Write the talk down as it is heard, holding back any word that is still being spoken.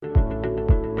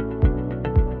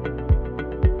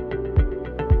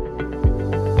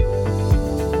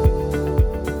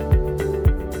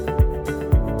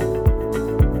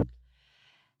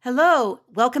Hello,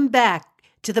 welcome back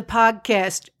to the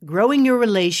podcast, Growing Your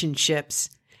Relationships.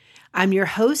 I'm your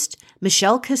host,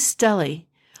 Michelle Castelli,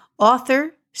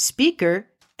 author, speaker,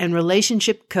 and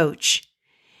relationship coach.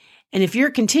 And if you're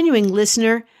a continuing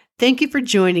listener, thank you for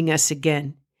joining us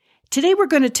again. Today we're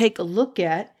going to take a look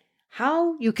at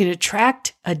how you can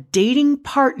attract a dating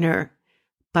partner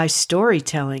by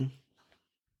storytelling.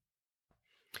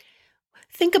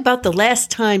 Think about the last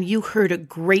time you heard a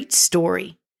great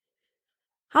story.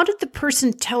 How did the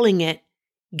person telling it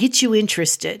get you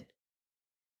interested?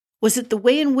 Was it the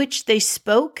way in which they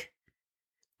spoke?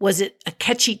 Was it a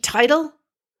catchy title?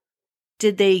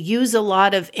 Did they use a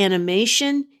lot of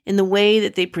animation in the way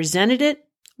that they presented it?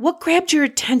 What grabbed your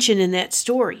attention in that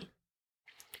story?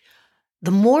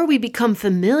 The more we become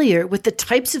familiar with the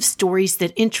types of stories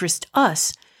that interest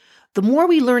us, the more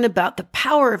we learn about the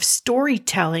power of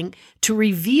storytelling to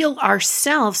reveal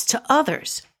ourselves to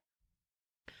others.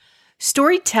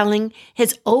 Storytelling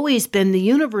has always been the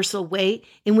universal way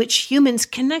in which humans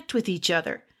connect with each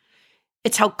other.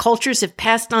 It's how cultures have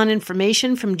passed on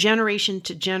information from generation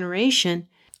to generation,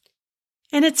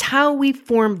 and it's how we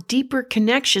form deeper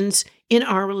connections in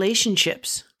our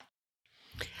relationships.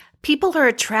 People are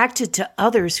attracted to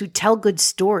others who tell good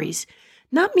stories,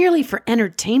 not merely for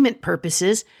entertainment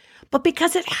purposes, but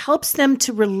because it helps them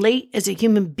to relate as a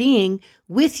human being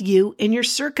with you and your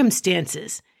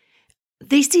circumstances.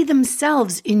 They see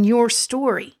themselves in your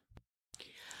story.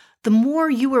 The more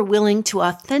you are willing to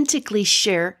authentically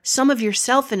share some of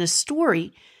yourself in a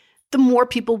story, the more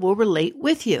people will relate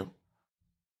with you.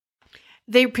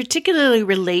 They particularly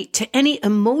relate to any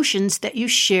emotions that you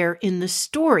share in the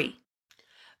story.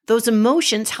 Those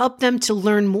emotions help them to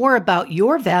learn more about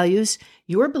your values,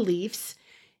 your beliefs,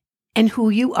 and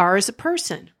who you are as a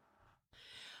person.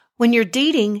 When you're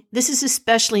dating, this is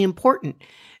especially important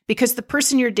because the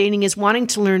person you're dating is wanting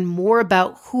to learn more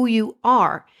about who you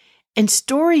are, and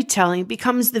storytelling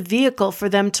becomes the vehicle for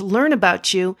them to learn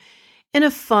about you in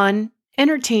a fun,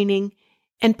 entertaining,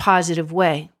 and positive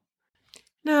way.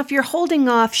 Now, if you're holding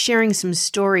off sharing some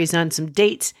stories on some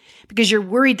dates because you're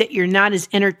worried that you're not as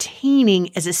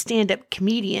entertaining as a stand-up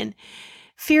comedian,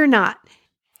 fear not.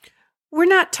 We're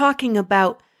not talking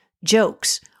about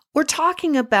jokes. We're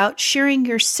talking about sharing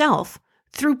yourself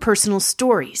through personal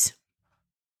stories.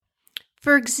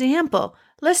 For example,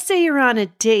 let's say you're on a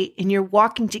date and you're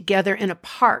walking together in a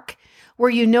park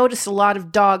where you notice a lot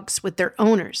of dogs with their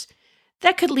owners.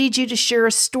 That could lead you to share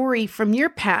a story from your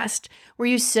past where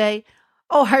you say,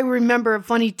 "Oh, I remember a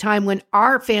funny time when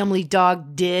our family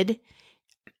dog did,"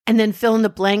 and then fill in the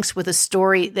blanks with a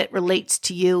story that relates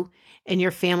to you and your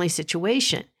family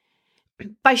situation.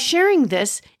 By sharing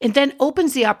this, it then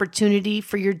opens the opportunity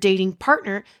for your dating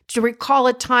partner to recall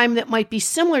a time that might be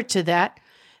similar to that,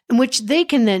 in which they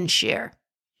can then share.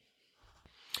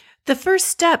 The first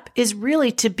step is really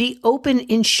to be open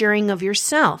in sharing of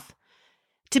yourself,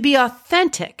 to be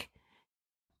authentic.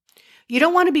 You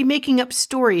don't want to be making up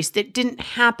stories that didn't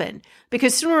happen,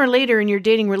 because sooner or later in your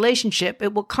dating relationship,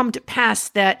 it will come to pass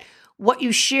that what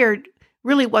you shared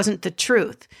really wasn't the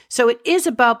truth. So it is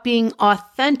about being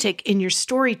authentic in your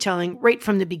storytelling right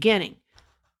from the beginning.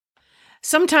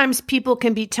 Sometimes people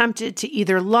can be tempted to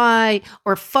either lie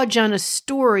or fudge on a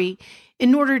story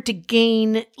in order to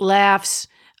gain laughs,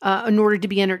 in order to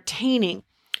be entertaining.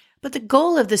 But the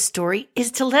goal of the story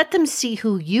is to let them see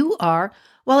who you are,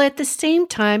 while at the same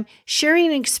time sharing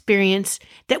an experience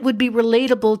that would be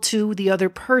relatable to the other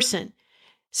person,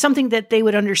 something that they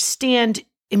would understand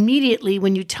immediately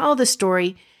when you tell the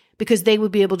story, because they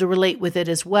would be able to relate with it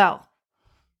as well.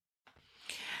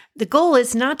 The goal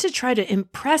is not to try to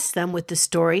impress them with the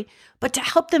story, but to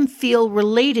help them feel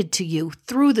related to you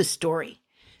through the story.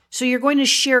 So you're going to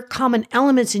share common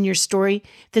elements in your story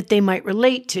that they might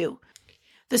relate to.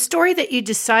 The story that you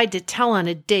decide to tell on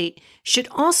a date should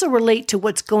also relate to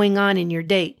what's going on in your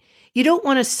date. You don't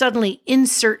want to suddenly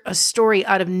insert a story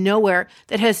out of nowhere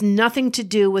that has nothing to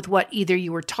do with what either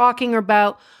you were talking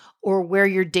about or where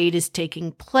your date is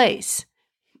taking place.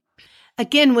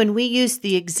 Again, when we used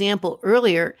the example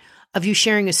earlier of you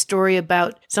sharing a story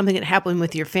about something that happened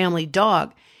with your family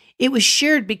dog, it was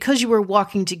shared because you were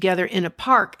walking together in a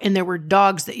park and there were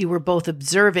dogs that you were both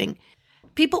observing.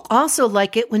 People also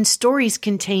like it when stories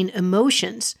contain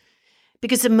emotions,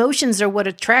 because emotions are what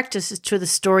attract us to the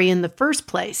story in the first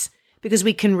place, because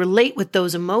we can relate with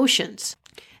those emotions.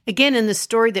 Again, in the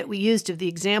story that we used of the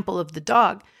example of the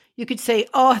dog, you could say,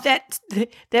 "Oh,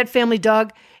 that family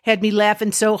dog had me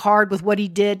laughing so hard with what he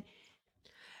did."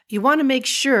 You want to make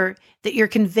sure that you're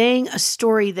conveying a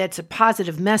story that's a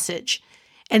positive message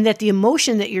and that the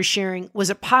emotion that you're sharing was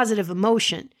a positive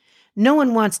emotion, No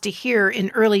one wants to hear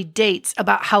in early dates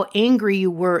about how angry you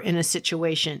were in a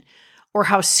situation or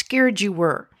how scared you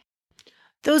were.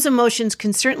 Those emotions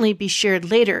can certainly be shared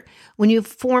later when you've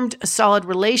formed a solid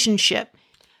relationship.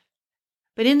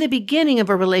 But in the beginning of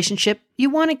a relationship, you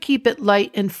want to keep it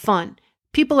light and fun.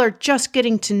 People are just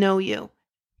getting to know you.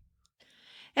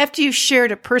 After you've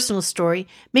shared a personal story,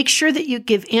 make sure that you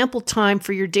give ample time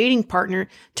for your dating partner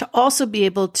to also be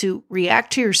able to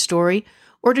react to your story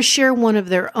or to share one of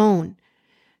their own.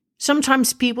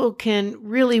 Sometimes people can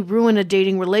really ruin a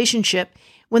dating relationship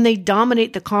when they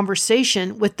dominate the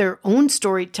conversation with their own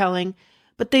storytelling,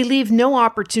 but they leave no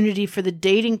opportunity for the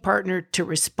dating partner to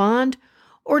respond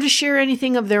or to share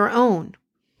anything of their own.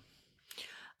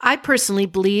 I personally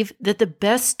believe that the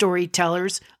best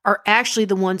storytellers are actually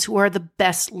the ones who are the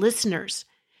best listeners.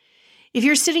 If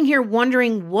you're sitting here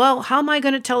wondering, well, how am I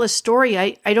going to tell a story?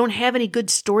 I don't have any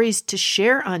good stories to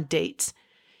share on dates.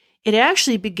 It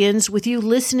actually begins with you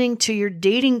listening to your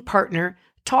dating partner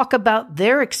talk about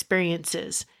their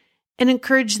experiences and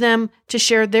encourage them to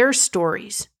share their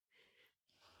stories.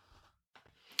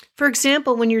 For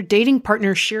example, when your dating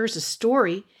partner shares a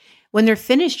story, when they're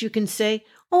finished, you can say,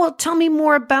 "Oh, well, tell me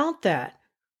more about that."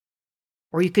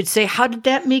 Or you could say, "How did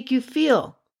that make you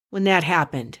feel when that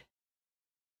happened?"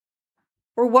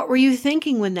 Or what were you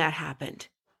thinking when that happened?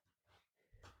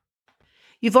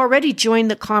 You've already joined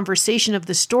the conversation of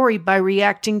the story by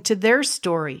reacting to their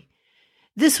story.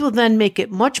 This will then make it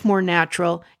much more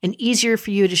natural and easier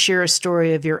for you to share a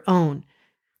story of your own.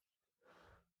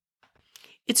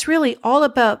 It's really all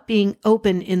about being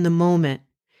open in the moment.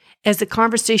 As the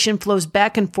conversation flows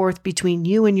back and forth between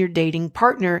you and your dating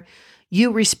partner,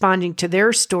 you responding to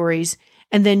their stories,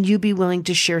 and then you be willing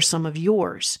to share some of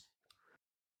yours.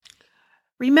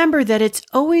 Remember that it's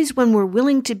always when we're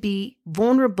willing to be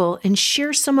vulnerable and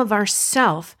share some of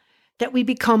ourself that we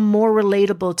become more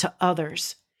relatable to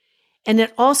others. And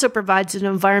it also provides an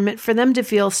environment for them to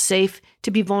feel safe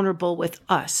to be vulnerable with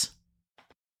us.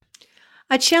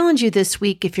 I challenge you this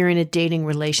week, if you're in a dating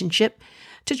relationship,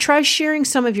 to try sharing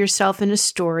some of yourself in a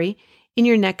story in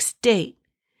your next date.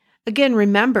 Again,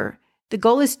 remember, the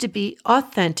goal is to be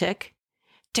authentic,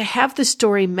 to have the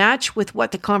story match with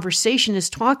what the conversation is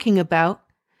talking about,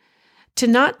 to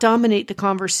not dominate the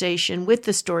conversation with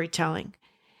the storytelling.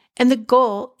 And the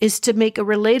goal is to make a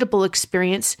relatable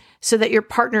experience so that your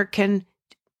partner can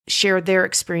share their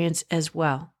experience as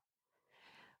well.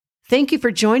 Thank you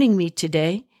for joining me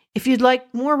today. If you'd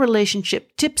like more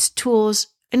relationship tips, tools,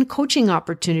 and coaching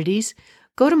opportunities,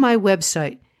 go to my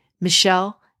website,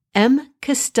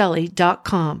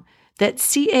 michellemcastelli.com.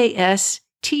 That's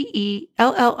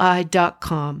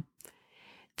CASTELLI.com.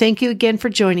 Thank you again for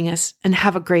joining us, and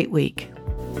have a great week.